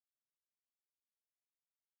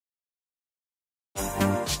The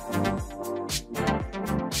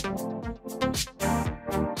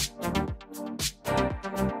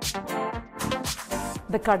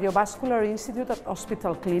Cardiovascular Institute at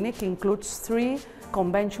Hospital Clínic includes 3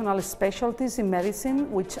 conventional specialties in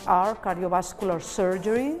medicine, which are cardiovascular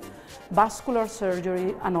surgery, vascular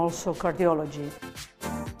surgery, and also cardiology.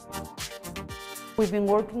 We've been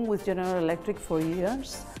working with General Electric for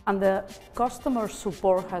years, and the customer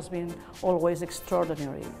support has been always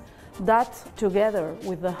extraordinary. That, together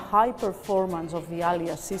with the high performance of the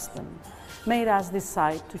Allia system, made us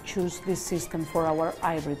decide to choose this system for our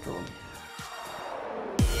hybrid room.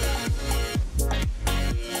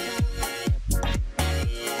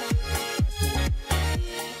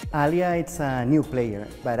 Allia, it's a new player,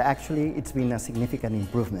 but actually it's been a significant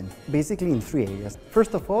improvement, basically in 3 areas.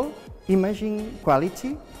 First of all, imaging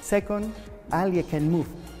quality. Second, Allia can move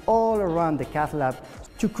all around the cath lab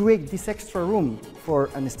to create this extra room for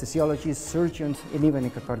anesthesiologists, surgeons, and even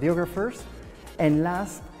echocardiographers. And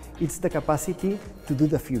last, it's the capacity to do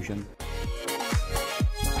the fusion.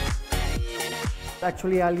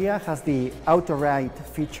 Actually, Allia has the auto-write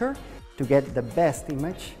feature to get the best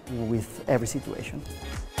image with every situation.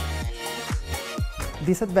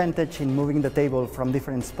 This advantage in moving the table from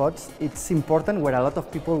different spots, it's important where a lot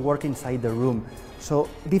of people work inside the room. So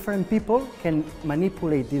different people can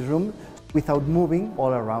manipulate this room without moving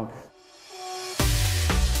all around.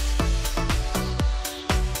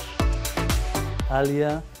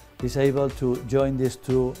 Allia is able to join these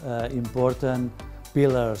 2 important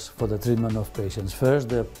pillars for the treatment of patients. First,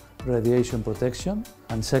 the radiation protection,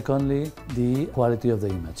 and secondly, the quality of the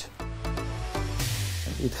image.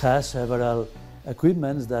 It has several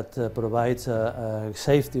equipment that provides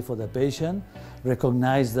safety for the patient,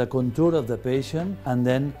 recognize the contour of the patient, and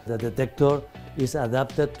then the detector is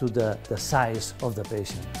adapted to the size of the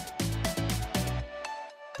patient.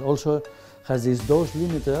 It also has this dose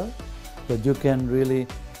limiter that you can really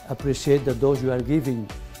appreciate the dose you are giving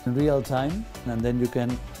in real time, and then you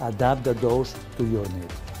can adapt the dose to your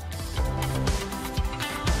need.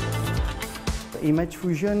 Image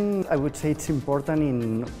fusion, I would say it's important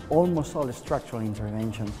in almost all structural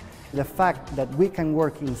interventions. The fact that we can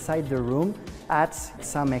work inside the room adds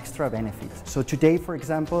some extra benefits. So today, for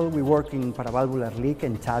example, we work in paravalvular leak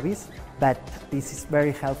and TAVIs, but this is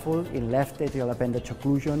very helpful in left atrial appendage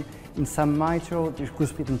occlusion, in some mitral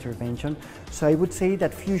tricuspid intervention. So I would say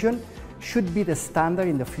that fusion should be the standard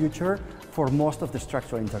in the future for most of the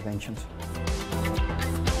structural interventions.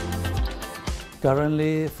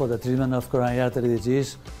 Currently, for the treatment of coronary artery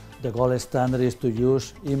disease, the gold standard is to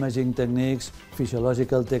use imaging techniques,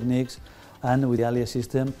 physiological techniques, and with the Allia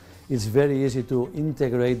system, it's very easy to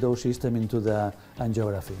integrate those systems into the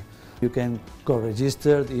angiography. You can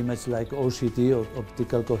co-register the image like OCT, or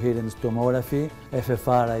optical coherence tomography,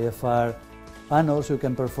 FFR, IFR, and also you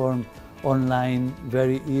can perform online,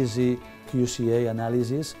 very easy QCA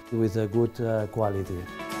analysis with a good quality.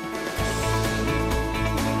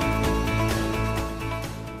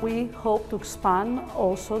 We hope to expand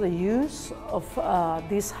also the use of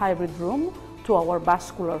this hybrid room to our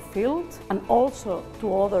vascular field and also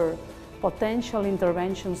to other potential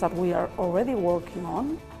interventions that we are already working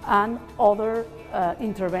on and other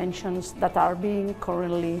interventions that are being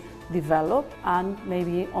currently developed and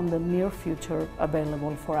maybe on the near future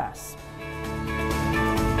available for us.